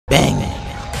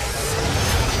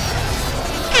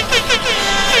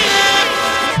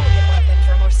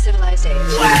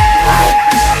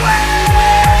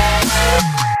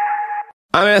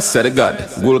I said to God,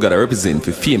 Goal gotta represent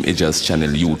for Fame Edjahz channel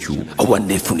YouTube. I want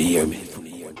they funny hear me.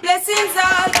 Blessings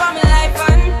all for my life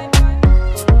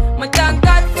and my thank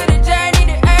God for the journey,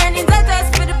 the earnings, I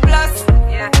just for the plus.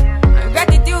 And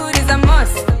gratitude is a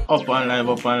must. Up and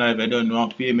live, I don't know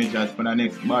Fame Edjahz for the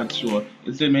next bad show.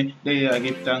 You see me, there I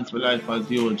give thanks for life as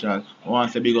the Edjahz. I want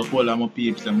to say big up all of my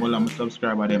peeps and all of my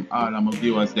subscribers them, all of my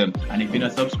viewers them. And if you're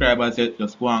not subscribers yet,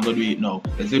 just go and go do it now.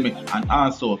 You see me? And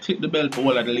also click the bell for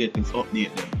all of the latest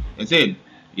update them. You see?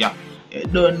 Yeah. You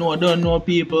don't know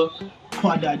people.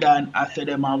 Quada than I said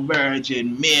them a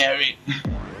Virgin Mary.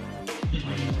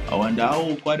 I wonder how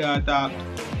Quada attack.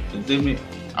 You see me?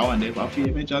 I wonder if a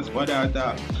Fame Edjahz Quada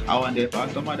attack. I wonder if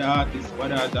some other artists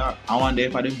Quada attack. I wonder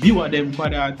if the viewer them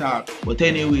Quada attack. But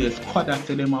anyways, Quada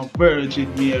said them a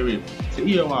Virgin Mary. So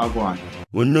here we are going.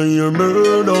 When I hear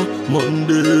murder,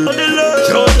 Monday.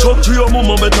 Can't talk to your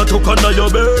mama, better talk under your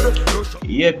bed.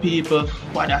 Yeah, people,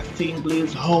 Quada single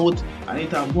is out and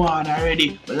it have gone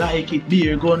already. Like it,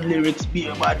 beer gun lyrics,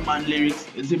 beer bad man lyrics.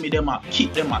 You see me, them a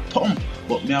kick them a thumb.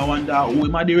 But me I wonder who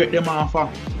am I direct them off for.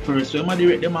 First, when I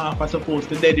direct them off are supposed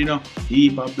to dead, you know.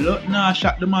 Heap of blood nah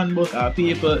shot the man, but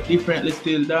people differently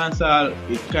still dance all.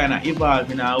 It kinda evolve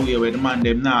in a way where the man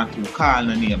them not to call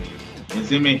the name. You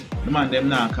see me? The man them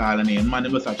not call the name. The man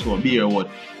them just a throw beer word.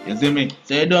 You see me?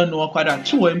 So you don't know what that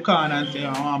throw him can and say,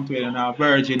 I want to play a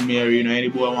Virgin Mary, you know, any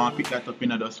boy want to pick that up in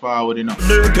the forward, you know.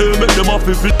 They can't make them off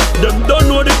if it. Them don't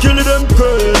know they killing them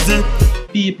crazy.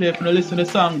 People, if you listen to the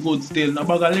song good still, no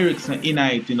bag of lyrics in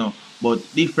it, you know. But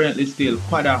differently still,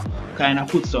 Quada kind of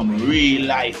put some real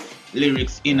life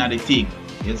lyrics in the thing.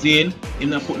 You see? He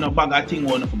not put no bag of thing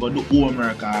on for do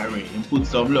homework already. He put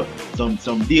some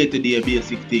day-to-day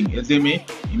basic thing. You see me?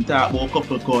 Him talk about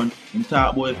couple gun. Him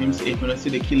talk about if you see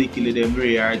the killy them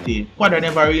Ray RT. Quada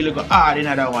never really go hard in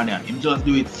that one. Him just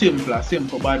do it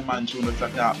simple bad man tune to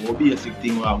talk about basic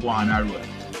thing we go on the road.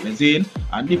 You see?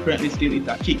 And differently still it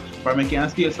a kick. For me can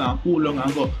stay some cool long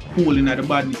and go cool in the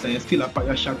badness and you still a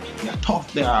fire shot. You're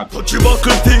tough there. Touch your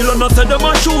buckle feel and I said them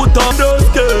a shoot and don't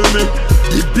scare me.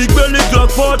 The big belly Glock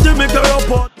 40 make a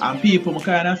report. And people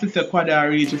kind of see Quada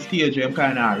reach a stage where I'm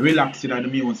kind of relaxing on the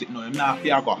music now. I'm not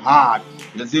feel go hard.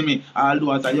 You see me?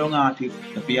 Although as a young artist,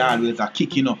 if he always a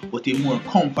kicking up, but he's more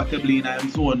comfortably in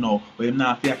his zone now. Where I'm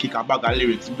not feel kick a bag of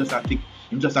lyrics.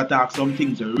 Him just attack some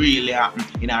things that really happen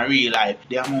in a real life.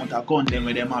 The amount of content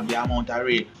where them have, the amount of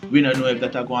rate. We don't know if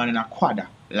that are going in a Quada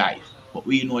life. But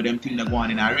we know them things that go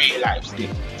on in a real life still.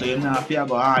 So you not feel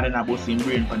go hard and about him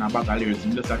brain for a bag of lyrics.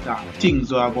 Him just attack things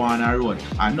that are going on the road.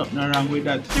 And nothing wrong with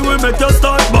that. You will make you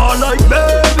start ball like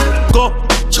baby.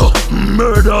 Go,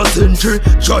 murder century,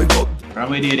 drive up. From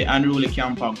where the Unruly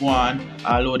camper go on,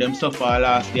 although them suffer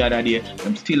last the other day,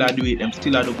 them still a do it, them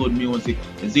still a do good music,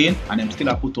 you see? And them still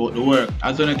a put out the work.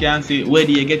 As you can see, where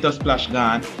do you get a splash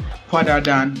gone? Quada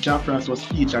than Edjahz was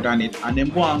featured on it, and them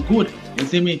go on good, you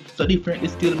see me? So differently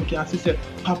still, I can see say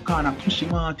Popcorn and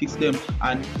pushing artists them,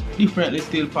 and differently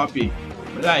still Papi.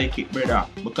 I like it, brother,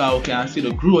 because we can see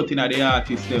the growth in the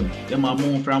artists them. Them a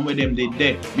move from where them did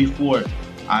there before.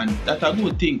 And that's a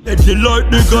good thing. If you like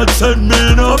the God send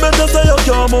me now, better say you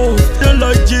can't move. You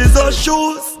like Jesus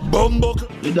shoes,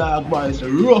 bumbuck. The dog voice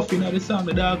rough in the song.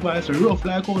 The dog voice rough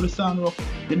like how the song rough.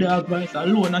 The dog voice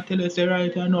alone I tell you say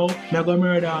right now, me go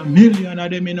murder 1 million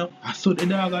of them, you know. I saw the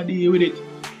dog a deal with it.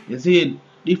 You see it?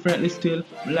 Differently still,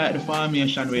 I like the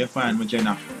formation where you find my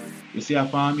Jenna. You see a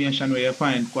formation where you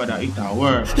find Quada, it a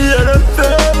work. Yeah, them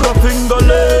fair, finger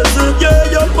lazy.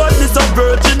 Yeah, your body's a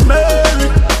Virgin Mary.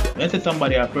 When say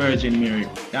somebody a Virgin Mary,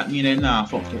 that mean them not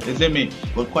fuck it. You see me?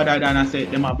 But Quada than I say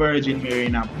them a Virgin Mary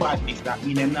in a badness, that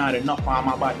mean them not enough form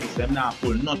of badness, them not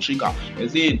pull no trigger. You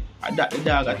see? And that the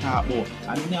dog a talk about.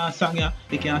 And in a song here,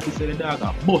 you can see the dog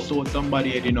a bust out somebody,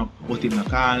 you know, but him no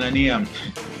call the name.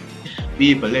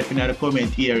 People left in the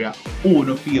comment area who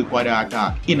no feel Quada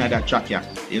attack in that track here.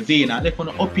 You see? And left on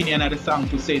the opinion of the song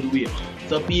to say the way.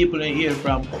 So people in here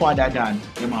from Quada than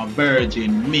them a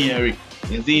Virgin Mary.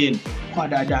 You see?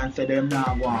 Quada dance say them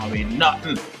not going with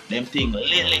nothing. Them thing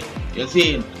lily. You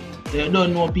see? So you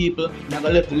don't know people, now go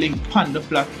left the link on the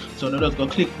flat. So now just go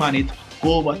click on it.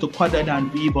 Go over to Quada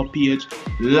Dan Viva page,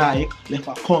 like, left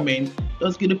a comment.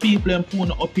 Just give the people them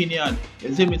phone opinion.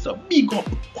 You see me? So big up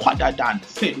Quada Dan,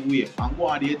 say the way, and go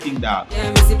on the thing dog.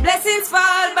 Yeah, me see blessings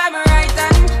fall by my right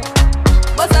hand.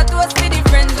 But I toast for the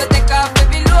friends we take off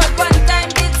every load. One time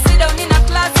did sit down in a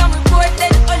class and we both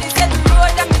then only said the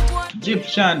road and me go.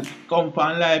 Egyptian come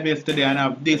on live yesterday and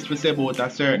have this to say about a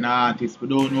certain artist. We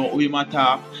don't know who him a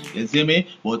talk, you see me?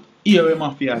 But here we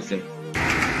mafia say.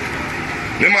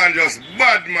 The man just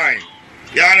bad mind.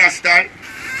 You understand?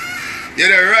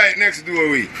 You're right next door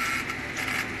we.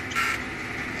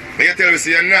 When you tell me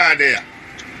say you're not there.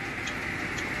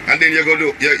 And then you go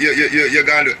do you're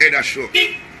gonna do Edjahz show.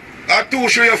 I too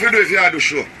show you if you do if you do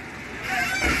show.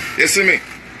 You see me?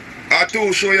 I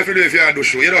too show you if you do if you do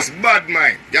show. You just bad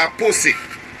mind. You're pussy.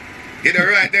 You're the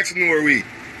right next no we.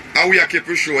 And we are keep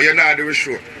the show, you're not the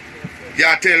show.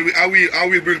 You tell we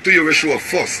and we bring to you the show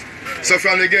first. So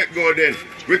from the get-go then,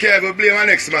 we can't ever blame our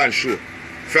next man's show.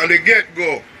 From the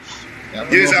get-go,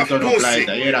 you're a pussy.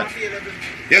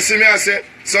 You see me I say,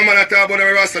 someone that talk about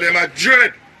them rasta, them a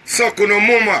dread. Suck no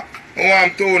mama,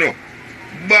 want to know.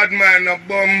 Bad man, no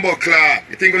bumbo claw.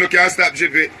 You think you can stop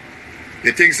Jippy?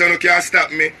 You think so you can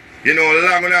stop me? You know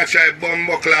how long when I try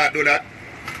bumbo claw do that?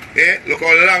 Eh? Look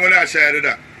how long when I try do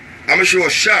that. I'm sure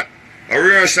shot, a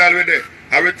rehearsal with them,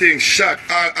 everything shot,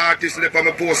 all artists left on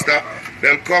my poster,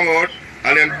 them come out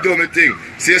and them do me thing.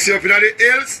 See you see up in the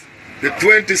hills, the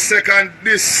 22nd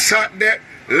this Saturday,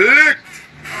 lit.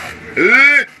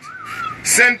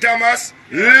 St. Thomas,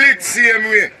 lit same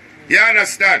way. You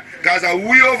understand? Because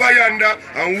we over yonder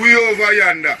and we over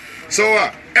yonder. So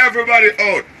everybody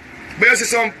out. But you see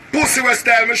some pussy with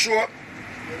style me show.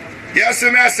 You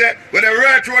see me I say, when they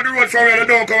right through the road from here, they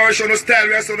don't come and show no style,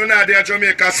 we are so not there in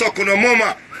Jamaica, suck on no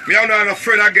mama. Me have no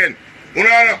friend again. You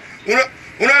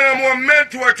know more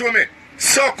mentor to me.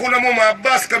 Suck on no mama,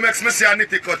 Basca makes me say a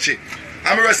nitty coachy.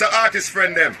 I'm a rest of artist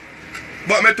friend them.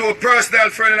 But me two personal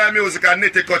friend in the music are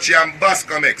nitty coachy and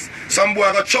Basca makes. Some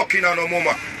boy got chucking on no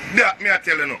mama. That me I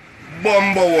tell you no.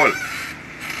 Bumbo wall.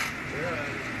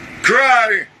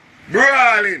 Crying.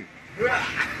 Brawling.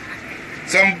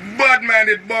 Some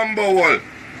bad-minded bumbo wall.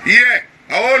 Yeah,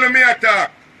 I want to me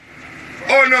attack.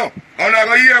 Oh no, I'm not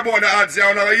going to hear about the odds.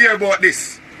 I'm not going to hear about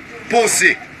this.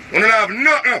 Pussy. I don't have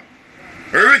nothing.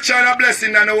 Rich and a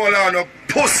blessing than the whole of no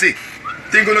pussy.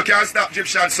 Think you can stop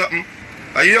Egyptian something?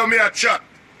 I hear me a chat.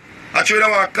 I try to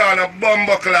want to call a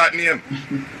bumbo clot name.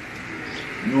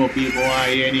 No people want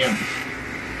to hear him.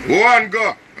 One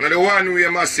go. And the one way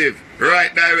massive.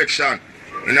 Right direction.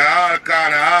 In all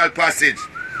corner, all passage.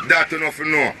 That enough to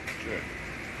know.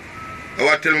 I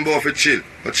want to tell me about for chill.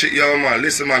 But chill, yo man,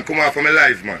 listen man, come out from my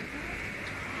life man.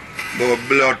 About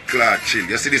blood clot chill.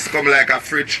 You see this come like a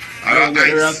fridge. Don't get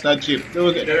the Rasta chip.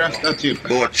 Don't get the Rasta chip.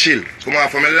 But chill. Come out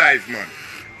from my life man.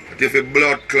 But if it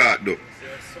blood clot though.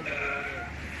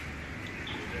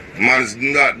 Man's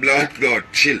not blood clot,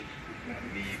 chill.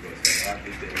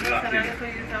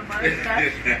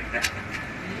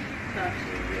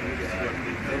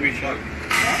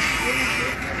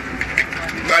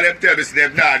 But them tell me they're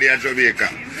daddy in Jamaica.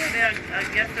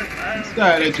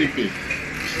 Style of chippy.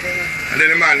 And then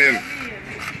the man them,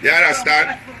 you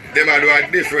understand? Them are do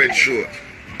a different show.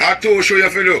 I two show you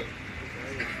for do.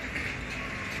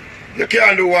 You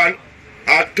can't do one.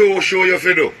 I two show you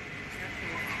for do.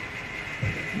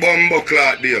 Bumbo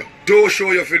clot there. Two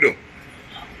show you for do.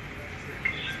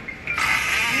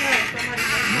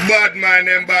 Bad man,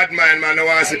 them bad man, I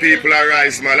want to see people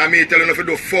arise, man. I mean telling you to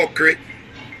do fuckery.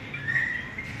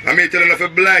 I mean telling you to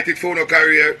blight it for no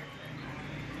career.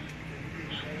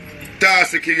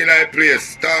 Tarsi king in our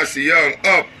place. Tarsi young,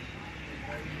 up.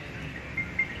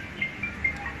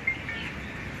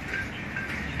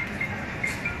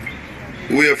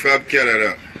 We're from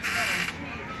Canada.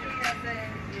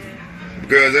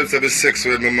 Girls them say be sex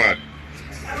with me mad.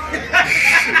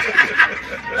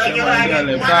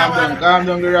 Calm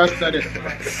down the Rasta there.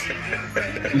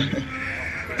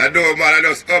 I know man, I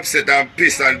just upset and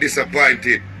pissed and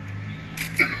disappointed.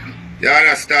 You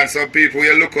understand? Some people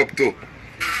you look up to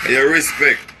and you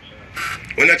respect.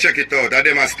 When you check it out, and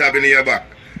them are stabbing in your back.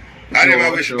 And them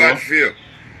a wish bad for you.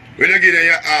 When you give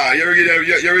them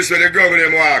your you respect the ground when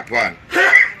them walk man.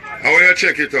 And when you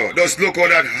check it out, just look how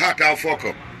that hot and fuck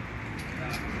up.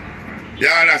 You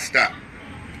understand?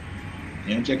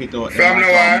 You check it out. From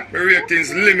now on, my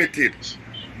ratings limited.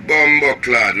 Bumbo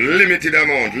clad, limited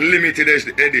amount, limited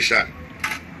edition.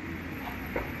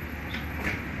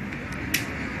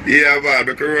 Yeah, bad,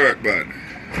 we can work bad.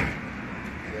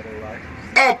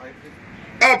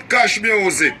 Up Cash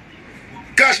music.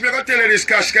 Cash, me gonna tell you this,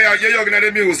 Cash, because you're young in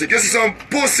the music. You see some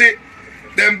pussy,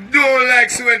 them don't like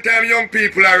so when time young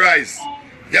people arise.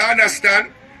 You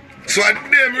understand? So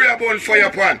them real bone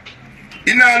fire pan.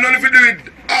 You know, none of you do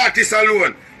it artists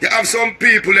alone. You have some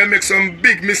people that make some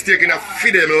big mistake in a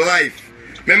feed them life.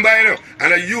 Remember, you know,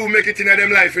 and you make it in a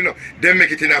them life, you know, they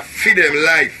make it in a feed them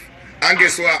life. And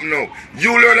guess what happen now?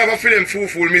 You learn how to feed them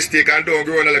full mistake and don't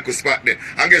grow on a little spot there.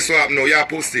 And guess what happen now? You're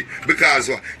pussy. Because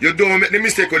what? You don't make the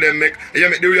mistake of them make, and you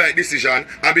make the right decision.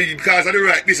 And because of the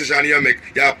right decision you make,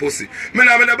 you're pussy. Me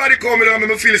now, when nobody come me down,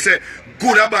 me feel say,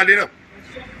 good or bad, you know.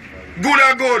 Good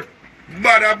or good,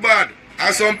 bad or bad.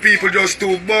 And some people just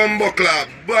too bumbuckler,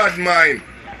 bad mind.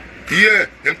 Yeah,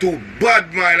 them too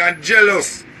bad mind and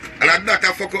jealous. And that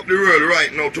I fuck up the world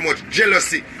right now. Too much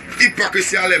jealousy,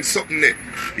 hypocrisy, all them something there.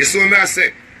 You see what I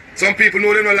say? Some people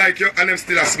know they don't like you and them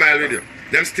still a smile with you.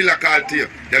 Them still a call to you.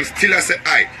 Them still a say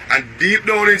hi. And deep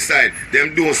down inside,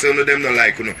 them don't say no, them don't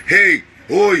like you. Hey,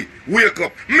 oi, wake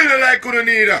up. Me don't like you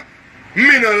neither.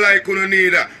 Me don't like you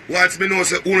neither. Once me know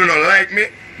say you don't like me,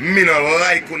 me don't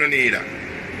like you neither.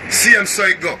 See them so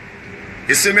it go.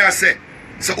 You see me I say?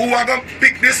 So who are gonna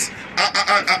pick this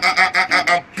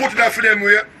and put that for them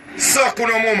way? Suck on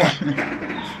a mama.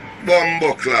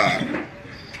 Bumbuckler.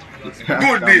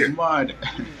 Good day. Mad.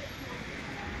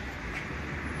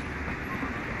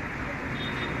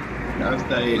 That's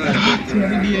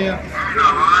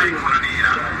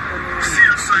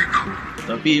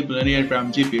the people in here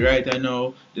from Jippy right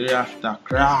now, they after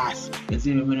cross. You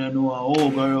see me, I don't know how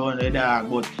go around the dog,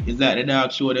 but it's like the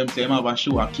dog show them say, have a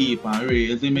show a keep and raise.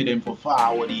 You see me them for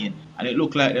forward in. And it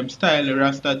look like them style the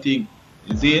Rasta thing.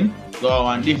 You see? Go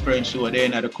on different show there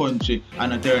in the country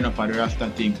and I turn up at the Rasta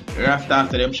thing. The Rasta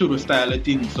say them should style the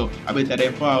thing, so I better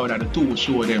them forward at the two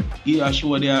show them. Here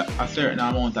show there a certain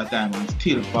amount of time and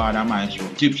still forward at my show.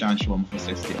 Egyptian show me for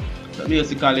say still. So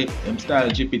basically, them style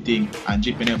Jippy thing and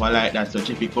Jippy never like that, so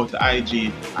Jippy cut the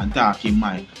IG and talk in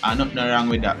mind. And nothing wrong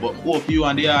with that. But hope you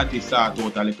and the artist sort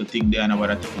out a little thing there and about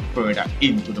to take it further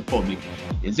into the public.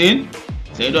 You see?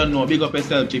 So you don't know, big up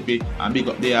yourself, Jippy, and big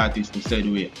up the artist who said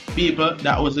way. People,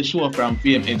 that was the show from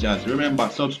Fame Edjahz. Remember,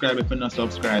 subscribe if you're not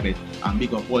subscribed, and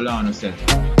big up all on yourself.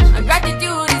 And gratitude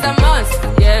is a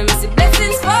must. Yeah, we see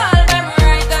blessings fall.